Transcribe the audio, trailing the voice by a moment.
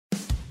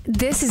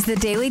This is the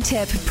Daily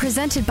Tip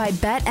presented by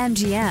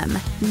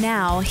BetMGM.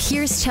 Now,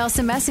 here's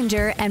Chelsea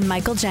Messenger and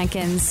Michael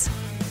Jenkins.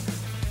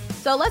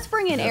 So let's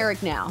bring in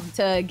Erik now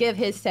to give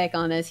his take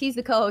on this. He's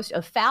the co-host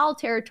of Foul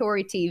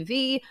Territory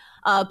TV,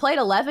 played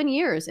 11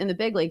 years in the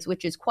big leagues,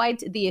 which is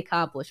quite the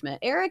accomplishment.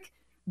 Erik,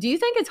 do you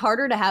think it's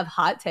harder to have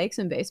hot takes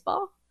in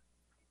baseball?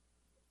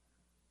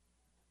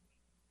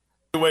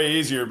 Way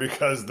easier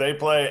because they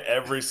play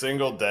every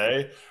single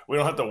day. We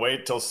don't have to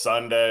wait till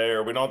Sunday,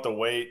 or we don't have to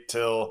wait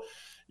till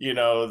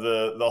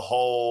the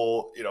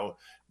whole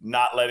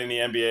not letting the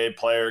NBA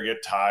player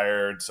get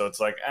tired. So it's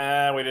like,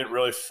 we didn't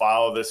really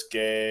follow this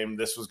game.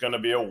 This was going to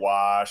be a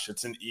wash.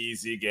 It's an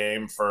easy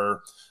game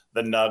for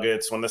the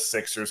Nuggets when the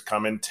Sixers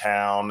come in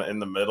town in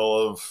the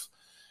middle of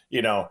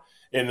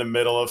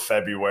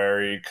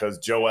February because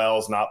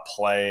Joel's not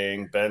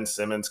playing, Ben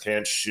Simmons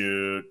can't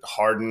shoot,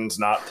 Harden's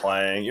not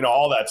playing,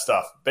 all that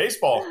stuff.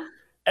 Baseball,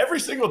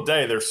 every single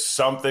day there's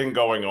something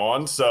going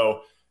on.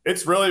 So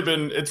it's really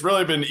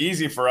been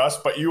easy for us,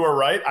 but you were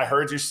right. I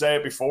heard you say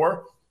it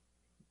before.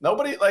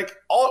 Nobody,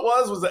 all it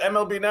was the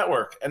MLB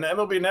Network, and the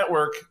MLB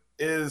Network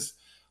is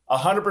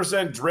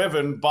 100%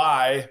 driven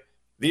by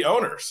the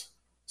owners.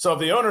 So if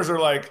the owners are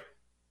like,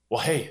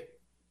 well, hey,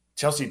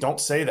 Chelsea, don't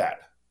say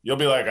that. You'll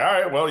be like, all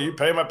right, well, you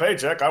pay my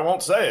paycheck. I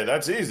won't say it.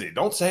 That's easy.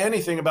 Don't say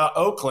anything about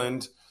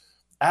Oakland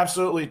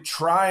absolutely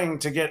trying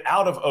to get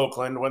out of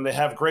Oakland when they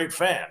have great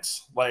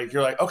fans.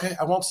 You're like, okay,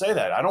 I won't say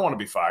that. I don't want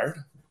to be fired.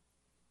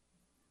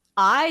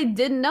 I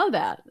didn't know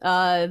that.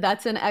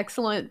 That's an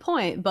excellent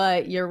point,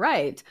 but you're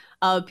right.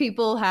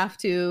 People have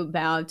to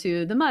bow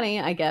to the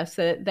money, I guess,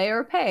 that they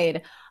are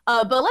paid.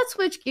 But let's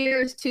switch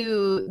gears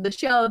to the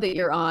show that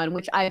you're on,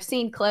 which I've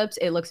seen clips.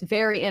 It looks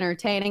very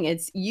entertaining.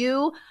 It's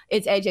you,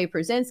 it's AJ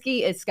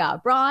Przinsky, it's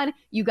Scott Braun.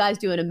 You guys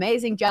do an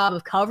amazing job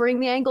of covering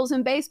the angles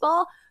in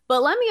baseball.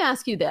 But let me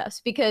ask you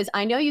this, because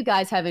I know you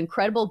guys have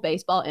incredible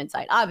baseball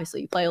insight.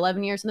 Obviously, you play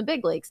 11 years in the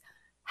big leagues.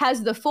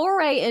 Has the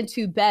foray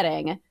into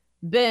betting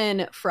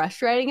been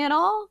frustrating at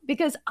all?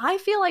 Because I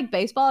feel like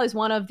baseball is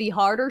one of the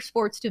harder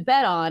sports to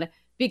bet on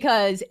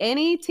because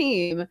any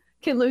team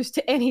can lose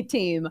to any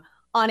team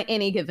on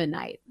any given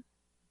night.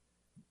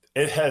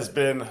 It has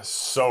been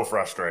so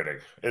frustrating.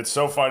 It's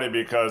so funny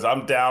because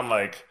I'm down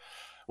now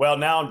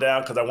I'm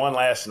down because I won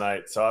last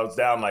night. So I was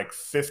down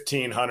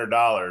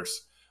 $1,500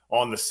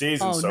 on the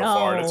season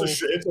far. And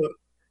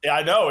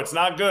I know it's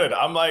not good.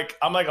 I'm like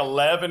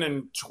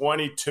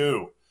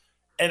 11-22,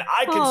 and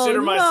I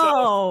consider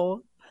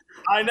myself.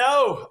 I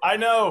know.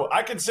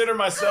 I consider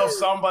myself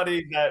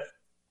somebody that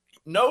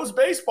knows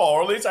baseball,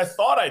 or at least I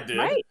thought I did.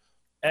 Right.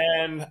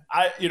 And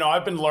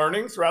I've been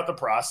learning throughout the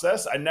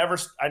process. I never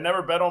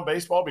bet on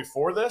baseball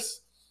before this,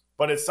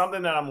 but it's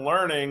something that I'm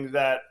learning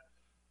that,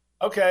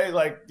 okay,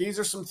 these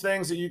are some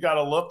things that you got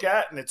to look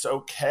at, and it's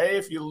okay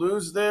if you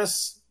lose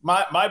this.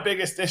 My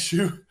biggest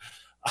issue,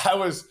 I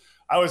was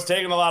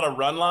taking a lot of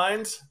run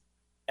lines,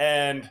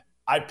 and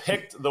I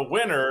picked the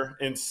winner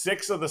in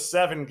 6 of the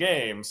 7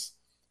 games.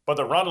 But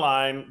the run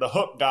line, the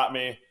hook got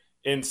me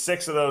in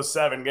 6 of those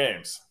 7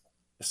 games.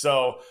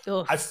 So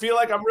I feel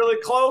like I'm really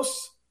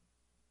close,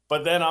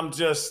 but then I'm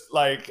just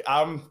like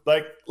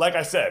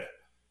I said,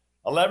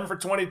 11 for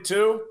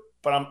 22,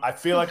 but I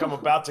feel like I'm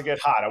about to get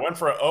hot. I went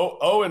for a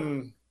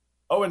 0-10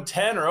 or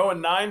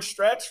 0-9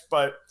 stretch,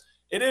 but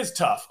it is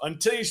tough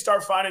until you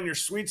start finding your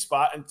sweet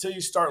spot, until you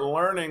start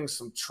learning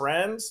some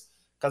trends,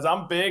 because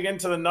I'm big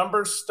into the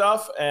numbers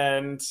stuff,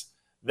 and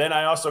then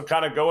I also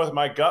kind of go with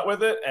my gut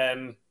with it,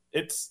 and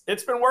it's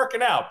been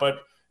working out, but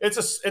it's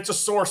a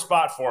sore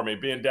spot for me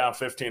being down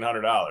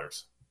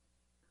 $1,500.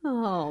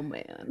 Oh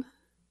man,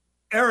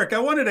 Erik, I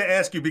wanted to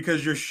ask you,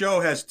 because your show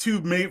has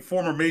 2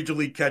 former major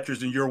league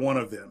catchers and you're one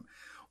of them.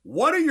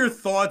 What are your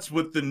thoughts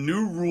with the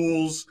new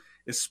rules,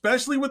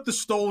 especially with the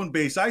stolen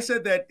base? I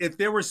said that if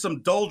there were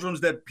some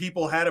doldrums that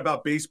people had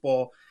about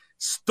baseball,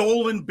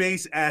 stolen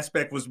base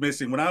aspect was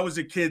missing. When I was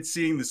a kid,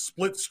 seeing the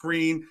split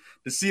screen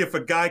to see if a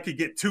guy could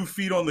get 2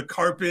 feet on the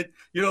carpet,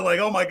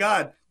 oh my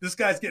God, this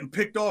guy's getting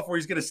picked off or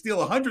he's going to steal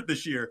 100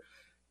 this year.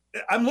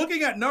 I'm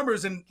looking at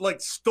numbers, and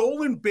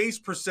stolen base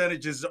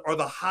percentages are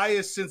the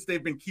highest since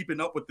they've been keeping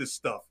up with this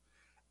stuff.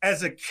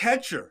 As a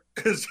catcher,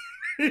 because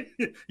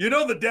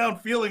the down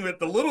feeling at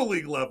the little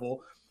league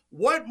level,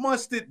 what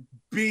must it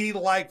be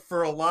like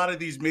for a lot of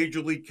these major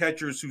league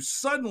catchers who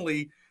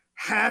suddenly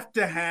have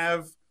to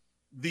have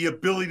the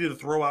ability to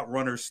throw out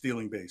runners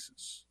stealing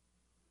bases?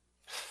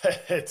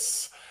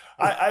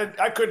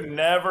 I could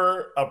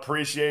never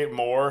appreciate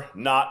more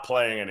not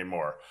playing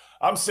anymore.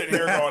 I'm sitting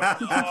here going,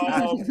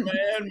 oh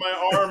man,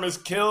 my arm is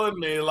killing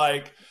me.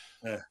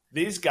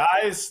 These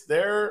guys,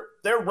 they're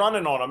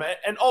running on them.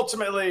 And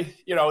ultimately,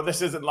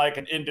 this isn't like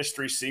an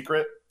industry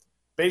secret.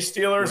 Base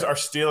stealers are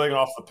stealing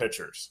off the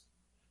pitchers.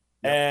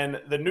 Yep.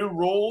 And the new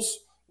rules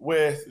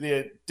with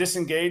the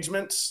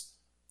disengagements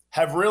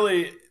have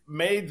really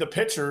made the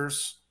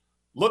pitchers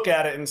look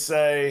at it and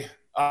say,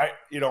 all right,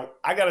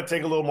 I got to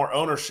take a little more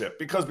ownership,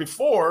 because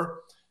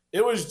before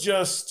it was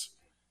just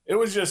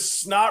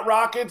snot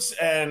rockets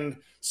and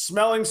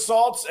smelling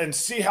salts and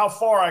see how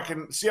hard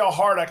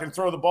I can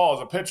throw the ball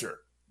as a pitcher.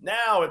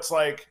 Now it's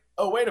like,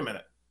 oh, wait a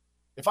minute.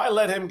 If I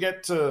let him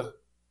get to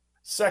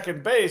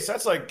second base,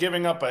 that's like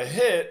giving up a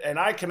hit, and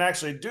I can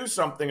actually do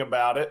something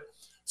about it.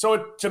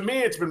 So to me,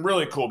 it's been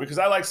really cool because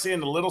I like seeing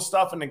the little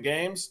stuff in the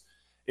games.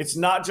 It's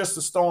not just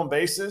the stolen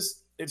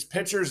bases. It's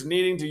pitchers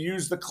needing to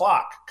use the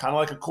clock, kind of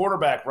like a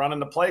quarterback running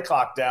the play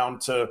clock down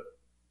to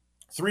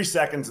 3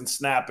 seconds and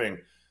snapping.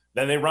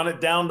 Then they run it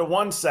down to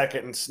 1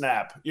 second and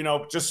snap,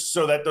 just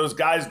so that those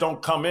guys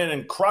don't come in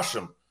and crush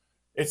them.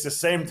 It's the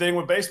same thing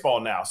with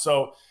baseball now.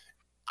 So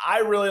I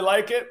really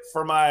like it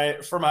for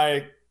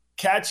my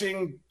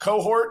catching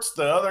cohorts,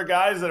 the other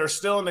guys that are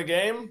still in the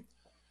game.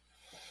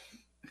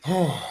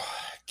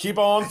 Keep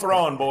on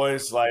throwing,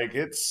 boys. Like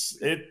it's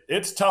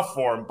tough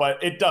for them,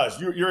 but it does.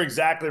 You're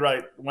exactly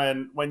right.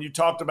 When you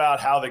talked about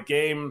how the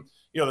game,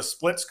 the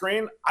split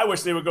screen, I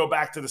wish they would go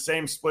back to the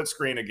same split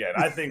screen again.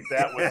 I think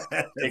that was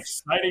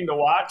exciting to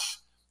watch,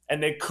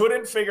 and they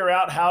couldn't figure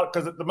out how,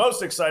 because the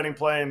most exciting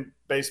play in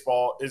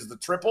baseball is the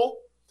triple,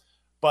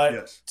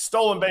 but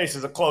stolen base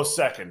is a close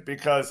second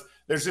because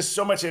there's just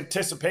so much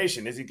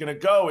anticipation. Is he going to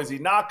go? Is he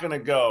not going to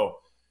go?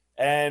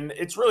 And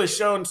it's really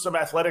shown some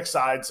athletic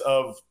sides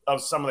of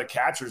some of the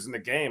catchers in the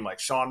game, like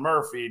Sean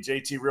Murphy,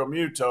 JT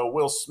Realmuto,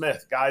 Will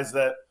Smith, guys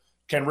that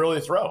can really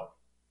throw.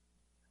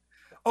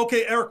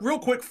 Okay, Erik, real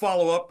quick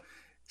follow-up.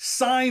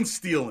 Sign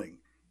stealing.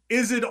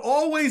 Is it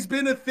always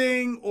been a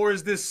thing, or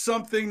is this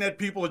something that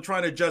people are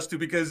trying to adjust to?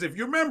 Because if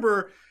you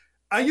remember,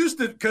 I used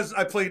to, because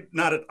I played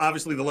not at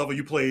obviously the level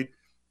you played,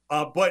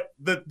 but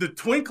the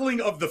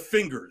twinkling of the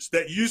fingers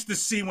that you used to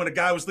see when a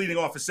guy was leading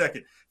off a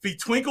second. If he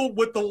twinkled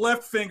with the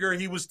left finger,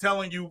 he was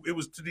telling you it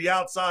was to the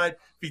outside.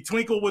 If he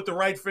twinkled with the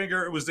right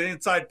finger, it was the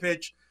inside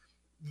pitch.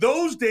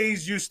 Those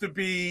days used to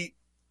be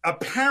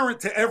apparent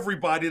to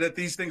everybody that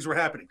these things were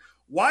happening.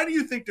 Why do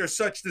you think there's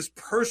such this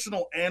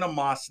personal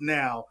animos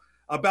now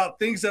about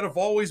things that have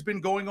always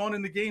been going on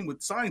in the game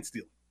with sign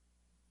stealing?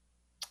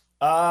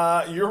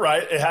 You're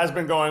right. It has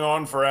been going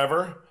on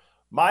forever.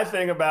 My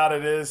thing about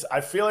it is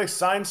I feel like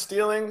sign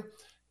stealing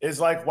is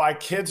like why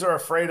kids are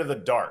afraid of the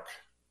dark.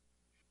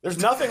 There's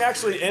nothing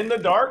actually in the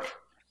dark.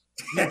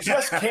 You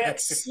just can't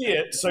see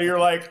it. So you're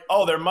like,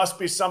 oh, there must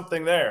be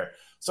something there.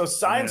 So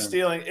sign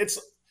stealing,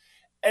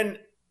 and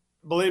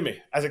believe me,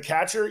 as a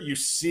catcher, you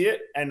see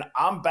it, and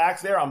I'm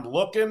back there. I'm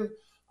looking.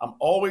 I'm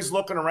always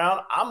looking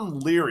around. I'm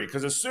leery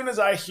because as soon as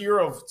I hear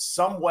of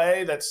some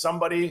way that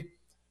somebody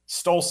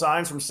stole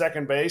signs from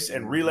second base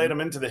and relayed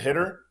them into the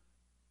hitter,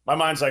 my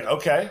mind's like,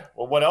 okay,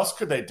 well, what else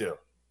could they do?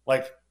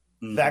 Like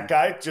that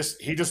guy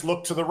he just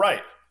looked to the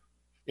right.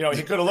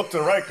 He could have looked to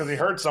the right because he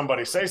heard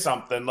somebody say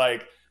something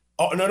like,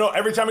 oh, no.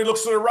 Every time he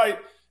looks to the right,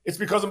 it's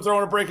because I'm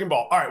throwing a breaking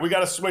ball. All right, we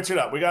got to switch it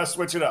up.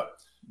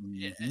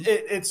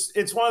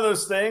 It's one of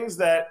those things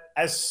that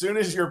as soon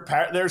as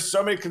there's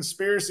so many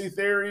conspiracy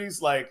theories,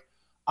 like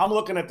I'm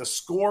looking at the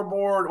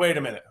scoreboard. Wait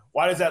a minute.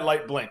 Why does that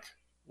light blink?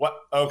 What?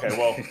 Okay,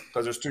 well,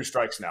 because there's 2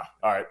 strikes now.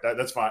 All right,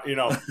 that's fine.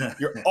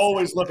 You're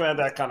always looking at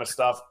that kind of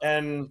stuff.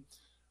 And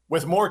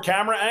with more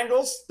camera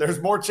angles, there's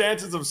more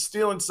chances of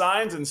stealing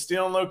signs and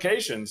stealing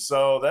locations.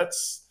 So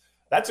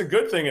that's a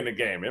good thing in the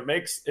game. It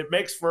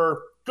makes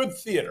for good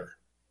theater.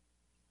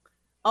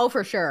 Oh,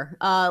 for sure.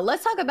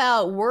 Let's talk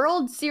about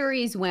World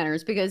Series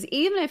winners, because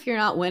even if you're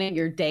not winning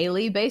your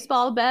daily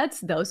baseball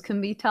bets, those can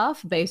be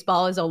tough.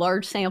 Baseball is a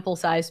large sample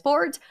size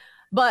sport.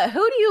 But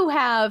who do you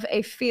have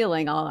a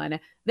feeling on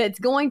that's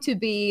going to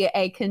be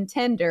a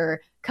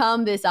contender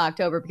come this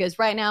October? Because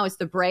right now it's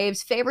the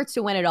Braves, favorites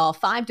to win it all,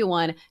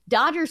 5-1.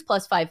 Dodgers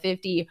plus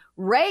 550.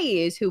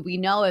 Rays, who we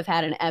know have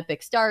had an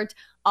epic start,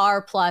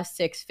 are plus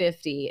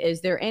 650.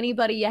 Is there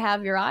anybody you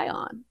have your eye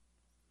on?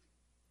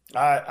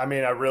 I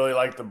mean, I really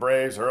like the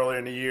Braves early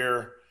in the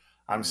year.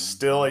 I'm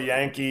still a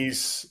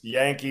Yankees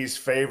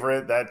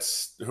favorite.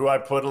 That's who I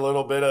put a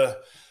little bit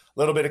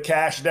of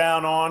cash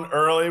down on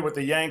early with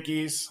the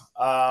Yankees.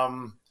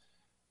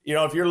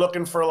 If you're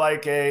looking for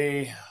like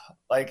a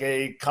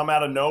come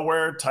out of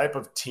nowhere type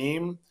of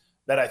team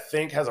that I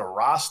think has a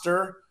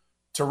roster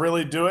to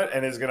really do it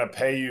and is going to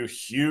pay you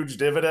huge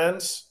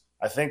dividends,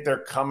 I think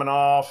they're coming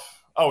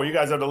off. Oh, you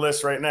guys have the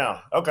list right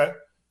now. Okay.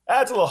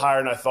 That's a little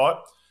higher than I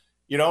thought.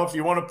 If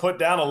you want to put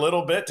down a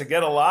little bit to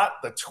get a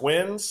lot, the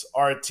Twins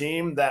are a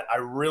team that I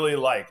really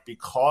like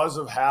because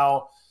of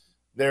how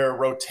their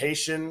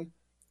rotation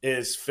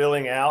is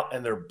filling out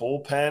and their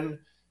bullpen.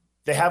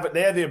 They have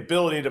the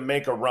ability to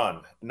make a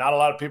run. Not a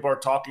lot of people are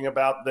talking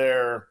about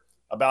their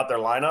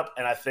lineup,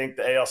 and I think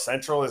the AL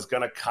Central is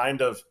going to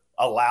kind of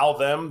allow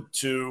them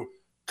to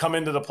come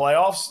into the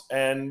playoffs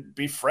and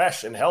be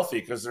fresh and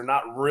healthy because they're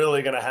not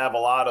really going to have a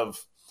lot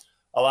of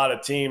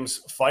teams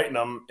fighting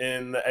them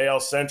in the AL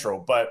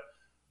Central. But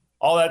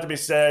all that to be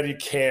said, you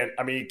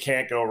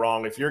can't go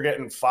wrong. If you're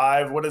getting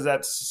what does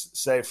that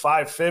say,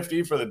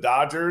 550 for the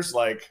Dodgers?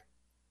 Like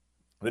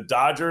the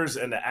Dodgers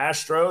and the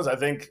Astros, I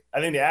think the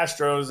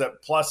Astros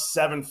at plus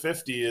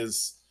 750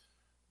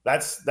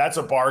 that's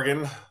a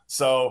bargain.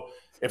 So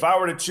if I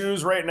were to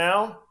choose right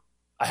now,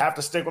 I have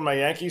to stick with my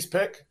Yankees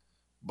pick.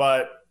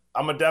 But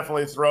I'm going to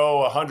definitely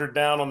throw 100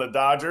 down on the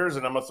Dodgers,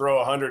 and I'm going to throw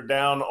 100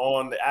 down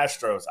on the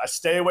Astros. I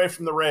stay away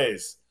from the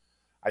Rays.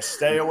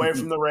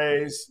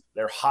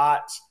 They're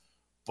hot,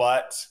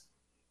 but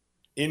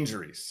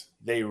injuries.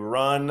 They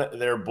run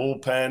their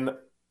bullpen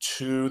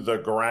to the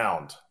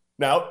ground.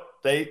 Now,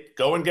 they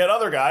go and get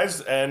other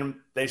guys, and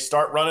they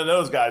start running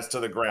those guys to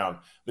the ground.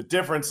 The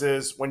difference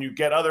is when you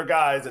get other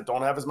guys that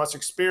don't have as much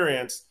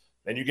experience,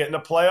 then you get into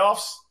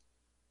playoffs,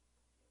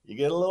 you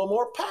get a little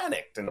more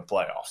panicked in the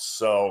playoffs.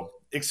 So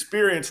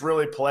experience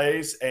really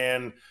plays,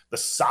 and the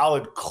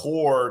solid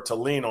core to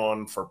lean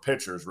on for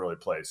pitchers really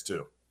plays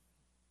too.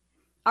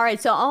 All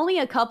right, so only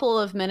a couple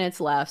of minutes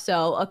left.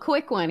 So a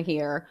quick one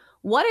here.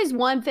 What is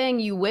one thing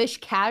you wish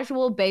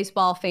casual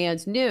baseball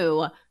fans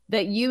knew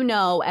that you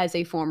know as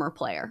a former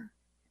player?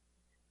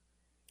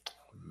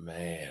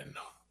 Man. Is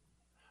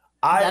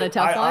that a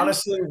tough one?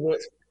 Honestly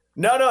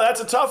No, that's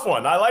a tough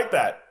one. I like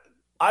that.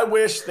 I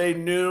wish they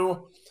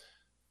knew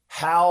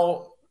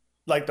how,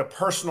 like, the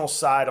personal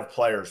side of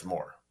players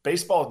more.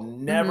 Baseball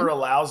never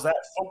allows that.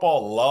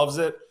 Football loves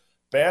it.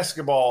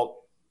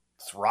 Basketball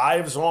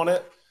thrives on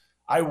it.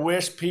 I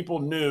wish people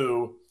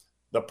knew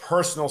the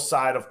personal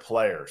side of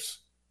players.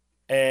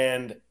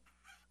 And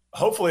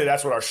hopefully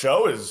that's what our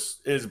show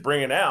is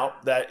bringing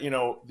out, that,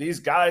 these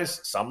guys,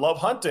 some love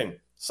hunting,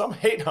 some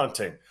hate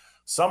hunting,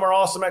 some are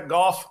awesome at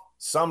golf,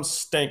 some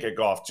stink at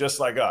golf, just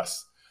like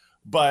us.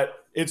 But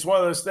it's one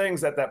of those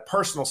things that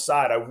personal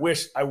side, I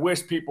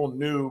wish people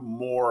knew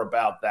more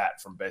about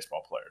that from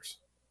baseball players.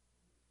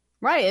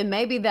 Right. And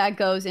maybe that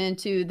goes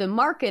into the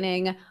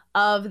marketing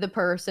of the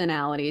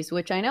personalities,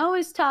 which I know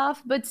is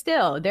tough, but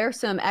still, there's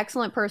some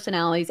excellent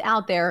personalities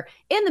out there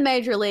in the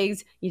major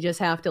leagues. You just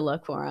have to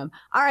look for them.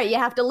 All right. You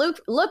have to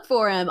look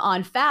for him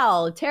on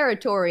Foul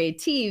Territory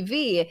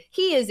TV.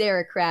 He is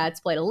Erik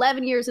Kratz, played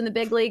 11 years in the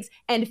big leagues,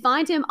 and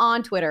find him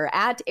on Twitter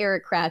at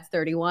Erik Kratz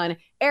 31.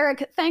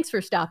 Erik, thanks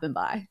for stopping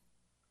by.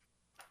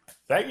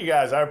 Thank you,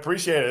 guys. I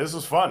appreciate it. This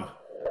was fun.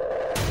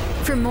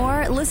 For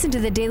more, listen to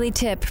The Daily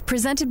Tip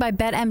presented by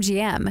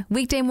BetMGM.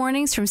 Weekday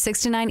mornings from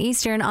 6 to 9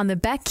 Eastern on the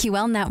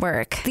BetQL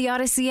network, the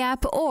Odyssey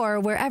app, or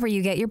wherever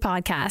you get your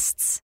podcasts.